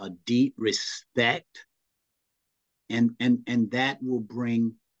a deep respect, and that will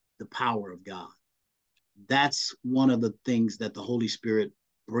bring the power of God. That's one of the things that the Holy Spirit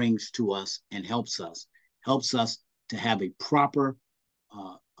brings to us and helps us to have a proper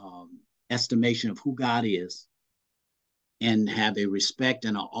estimation of who God is, and have a respect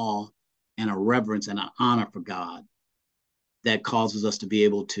and an awe and a reverence and an honor for God that causes us to be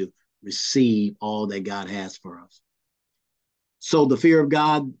able to receive all that God has for us. So the fear of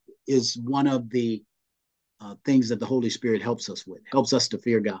God is one of the things that the Holy Spirit helps us with, helps us to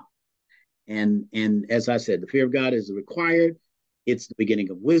fear God. And as I said, the fear of God is required. It's the beginning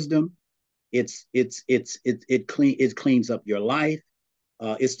of wisdom. It cleans up your life.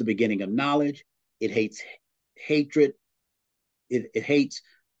 It's the beginning of knowledge. It hates hatred. It hates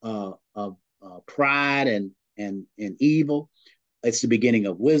pride and evil. It's the beginning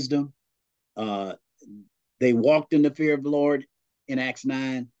of wisdom. Uh, they walked in the fear of the Lord in Acts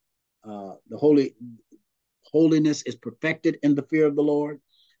 9. The holiness is perfected in the fear of the Lord.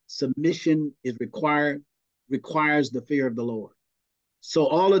 Submission is required requires the fear of the Lord. So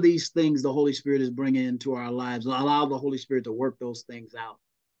all of these things the Holy Spirit is bringing into our lives, allow the Holy Spirit to work those things out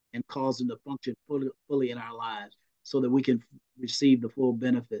and cause them to function fully in our lives so that we can receive the full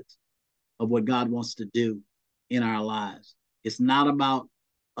benefits of what God wants to do in our lives. It's not about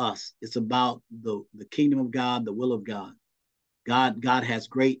us. It's about the kingdom of God, the will of God. God has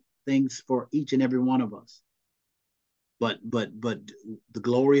great things for each and every one of us. But the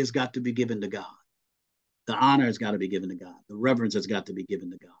glory has got to be given to God. The honor has got to be given to God. The reverence has got to be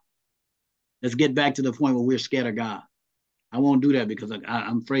given to God. Let's get back to the point where we're scared of God. I won't do that because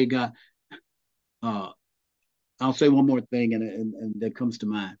I'm afraid God. I'll say one more thing, and that comes to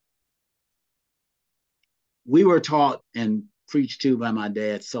mind. We were taught and preached to by my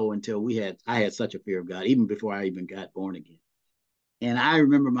dad so until I had such a fear of God, even before I even got born again. And I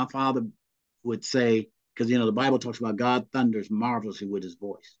remember my father would say, because the Bible talks about God thunders marvelously with his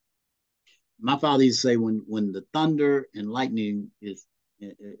voice. My father used to say when the thunder and lightning is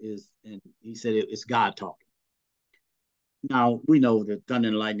and he said it's God talking. Now we know the thunder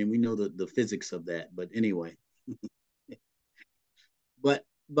and lightning, we know the physics of that, but anyway. but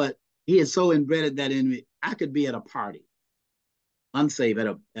he had so embedded that in me. I could be at a party, unsafe,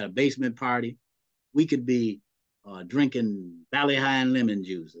 at a basement party. We could be drinking Valley High and lemon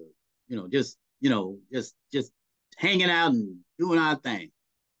juice, or just hanging out and doing our thing,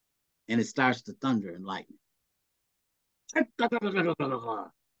 and it starts to thunder and lightning,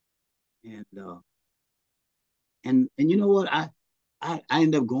 and you know what? I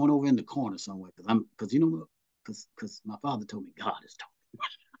end up going over in the corner somewhere because you know what? Because my father told me God is talking.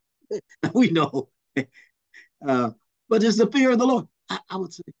 We know, but it's the fear of the Lord. I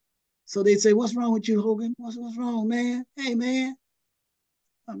would say. So they'd say, "What's wrong with you, Hogan? What's wrong, man? Hey, man,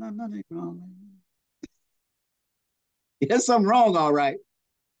 nothing wrong, man. There's something wrong, all right."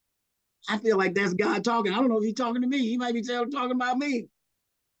 I feel like that's God talking. I don't know if he's talking to me. He might be talking about me.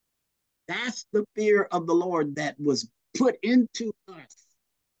 That's the fear of the Lord that was put into us.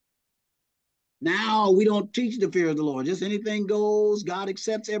 Now we don't teach the fear of the Lord. Just anything goes. God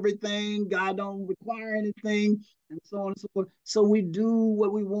accepts everything. God don't require anything, and so on and so forth. So we do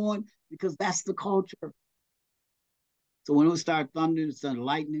what we want because that's the culture. So when it would start thundering, it started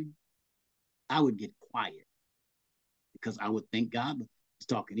lightning, I would get quiet because I would think God was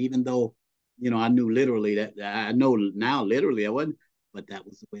talking, even though, I knew literally that I know now literally I wasn't, but that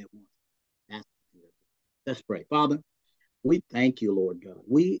was the way it was. That's Let's pray. Father, we thank you, Lord God.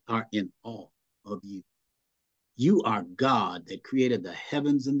 We are in awe of you. You are God that created the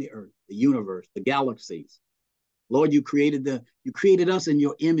heavens and the earth, the universe, the galaxies. Lord, you created us in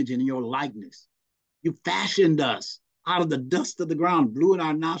your image and in your likeness. You fashioned us out of the dust of the ground, blew in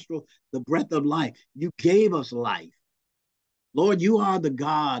our nostrils the breath of life. You gave us life. Lord, you are the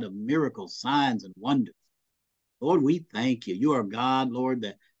God of miracles, signs, and wonders. Lord, we thank you. You are God, Lord,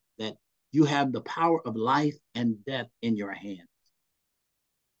 that you have the power of life and death in your hands.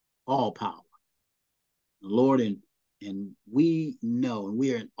 All power. Lord, and we know, and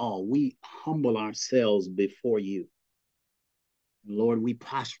we are in awe. We humble ourselves before you. And Lord, we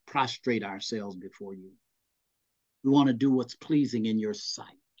prostrate ourselves before you. We want to do what's pleasing in your sight.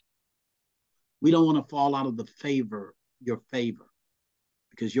 We don't want to fall out of your favor,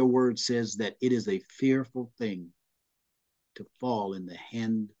 because your word says that it is a fearful thing to fall in the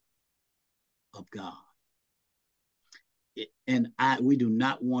hand of God. We do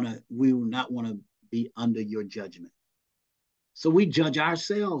not want to be under your judgment. So we judge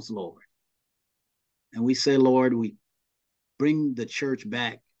ourselves, Lord. And we say, Lord, we bring the church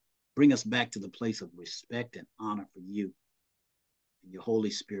back, bring us back to the place of respect and honor for you and your Holy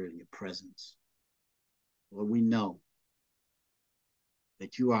Spirit and your presence. Lord, we know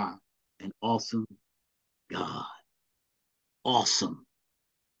that you are an awesome God. Awesome.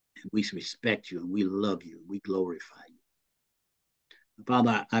 And we respect you and we love you. We glorify you.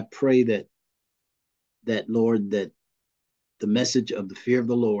 Father, I pray that Lord, that the message of the fear of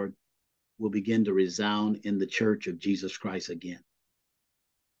the Lord will begin to resound in the church of Jesus Christ again,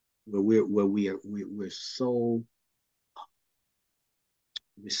 where we're so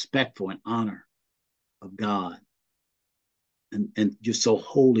respectful and honor of God, and you're so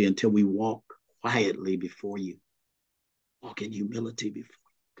holy until we walk quietly before you, walk in humility before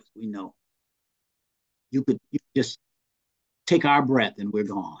you, because we know you could just take our breath and we're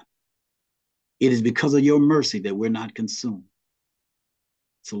gone. It is because of your mercy that we're not consumed.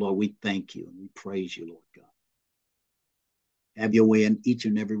 So Lord, we thank you and we praise you, Lord God. Have your way in each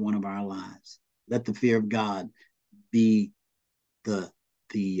and every one of our lives. Let the fear of God be the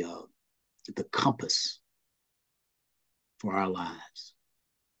compass for our lives.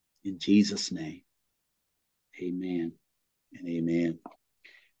 In Jesus' name. Amen and amen.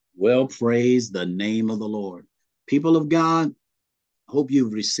 Well, praise the name of the Lord. People of God, I hope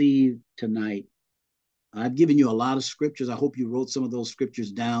you've received tonight. I've given you a lot of scriptures. I hope you wrote some of those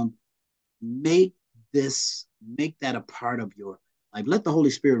scriptures down. Make that a part of your life. Let the Holy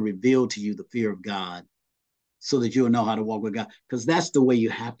Spirit reveal to you the fear of God so that you'll know how to walk with God. Because that's the way you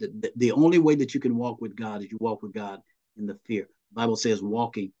have to. The only way that you can walk with God is you walk with God in the fear. The Bible says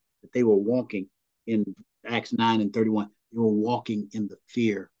walking, that they were walking in Acts 9 and 31. They were walking in the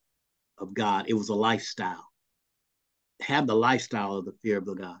fear of God. It was a lifestyle. Have the lifestyle of the fear of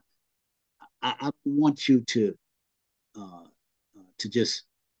the God. I don't want you to just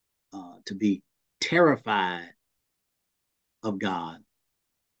to be terrified of God,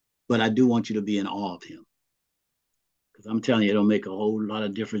 but I do want you to be in awe of Him. Because I'm telling you, it'll make a whole lot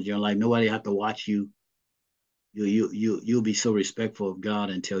of difference in your life. Nobody have to watch you. You'll be so respectful of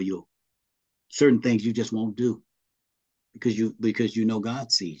God until you certain things you just won't do because you know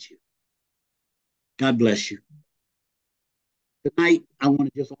God sees you. God bless you. Tonight, I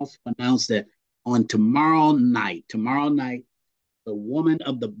want to just also announce that on tomorrow night, the women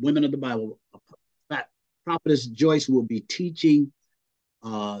of the Bible, Prophetess Joyce will be teaching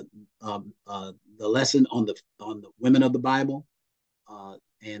the lesson on the women of the Bible,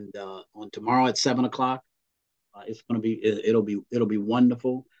 and on tomorrow at 7 o'clock. It's going to be it'll be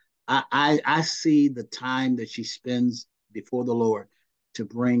wonderful. I see the time that she spends before the Lord to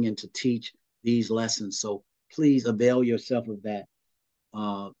bring and to teach these lessons. So please avail yourself of that.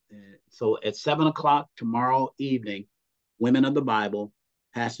 Uh, so at 7 o'clock tomorrow evening, Women of the Bible,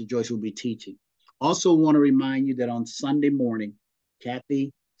 Pastor Joyce will be teaching. Also, want to remind you that on Sunday morning,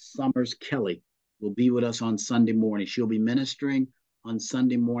 Kathy Summers Kelly will be with us on Sunday morning. She'll be ministering on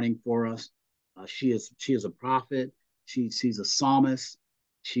Sunday morning for us. She is a prophet. She's a psalmist.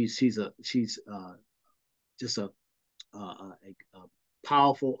 She's just a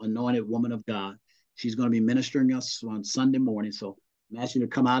powerful, anointed woman of God. She's going to be ministering us on Sunday morning. So I'm asking you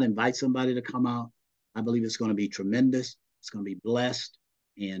to come out, invite somebody to come out. I believe it's going to be tremendous. It's going to be blessed.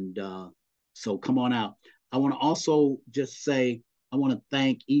 And so come on out. I want to also just say, I want to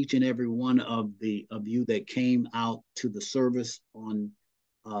thank each and every one of you that came out to the service on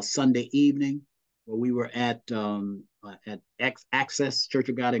Sunday evening, where we were at Access Church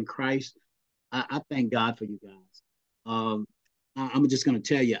of God in Christ. I thank God for you guys. I'm just going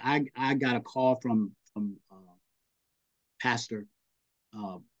to tell you, I got a call from Pastor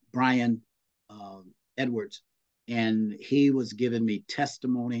Brian Edwards, and he was giving me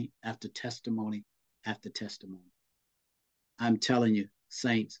testimony after testimony after testimony. I'm telling you,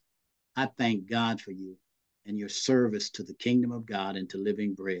 saints, I thank God for you and your service to the kingdom of God and to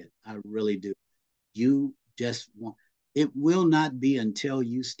living bread. I really do. You just want, it will not be until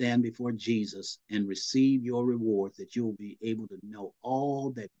you stand before Jesus and receive your reward that you will be able to know all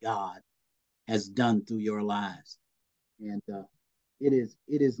that God has done through your lives. And it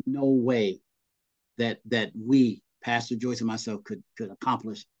is no way that we, Pastor Joyce and myself, could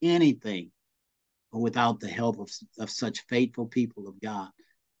accomplish anything without the help of such faithful people of God.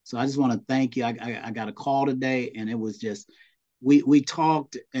 So I just want to thank you. I got a call today, and it was just we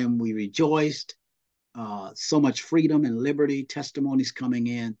talked and we rejoiced. So much freedom and liberty, testimonies coming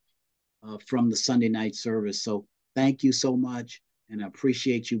in from the Sunday night service. So thank you so much, and I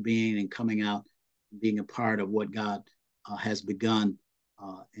appreciate you being and coming out, and being a part of what God has begun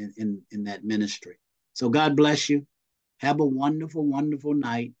in that ministry. So God bless you. Have a wonderful, wonderful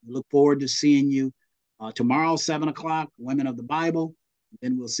night. Look forward to seeing you tomorrow, 7 o'clock, Women of the Bible.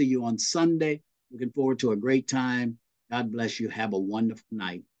 Then we'll see you on Sunday. Looking forward to a great time. God bless you. Have a wonderful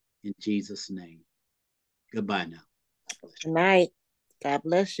night in Jesus' name. Goodbye now. Good night. God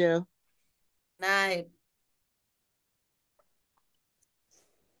bless you. Night.